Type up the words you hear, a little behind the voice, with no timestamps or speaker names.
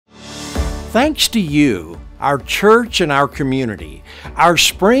Thanks to you, our church and our community, our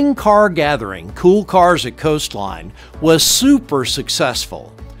spring car gathering, Cool Cars at Coastline, was super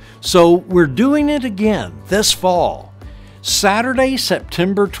successful. So we're doing it again this fall. Saturday,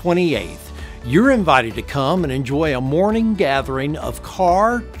 September 28th, you're invited to come and enjoy a morning gathering of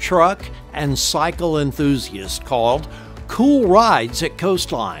car, truck, and cycle enthusiasts called Cool Rides at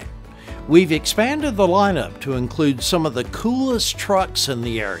Coastline. We've expanded the lineup to include some of the coolest trucks in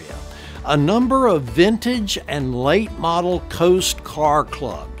the area, a number of vintage and late model coast car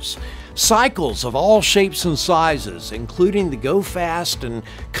clubs, cycles of all shapes and sizes, including the Go Fast and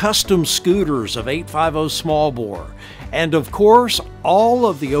custom scooters of 850 small bore, and of course, all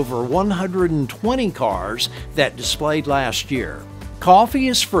of the over 120 cars that displayed last year. Coffee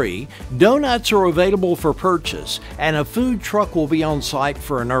is free, donuts are available for purchase, and a food truck will be on site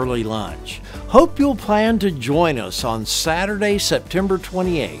for an early lunch. Hope you'll plan to join us on Saturday, September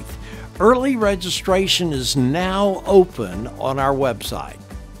 28th. Early registration is now open on our website.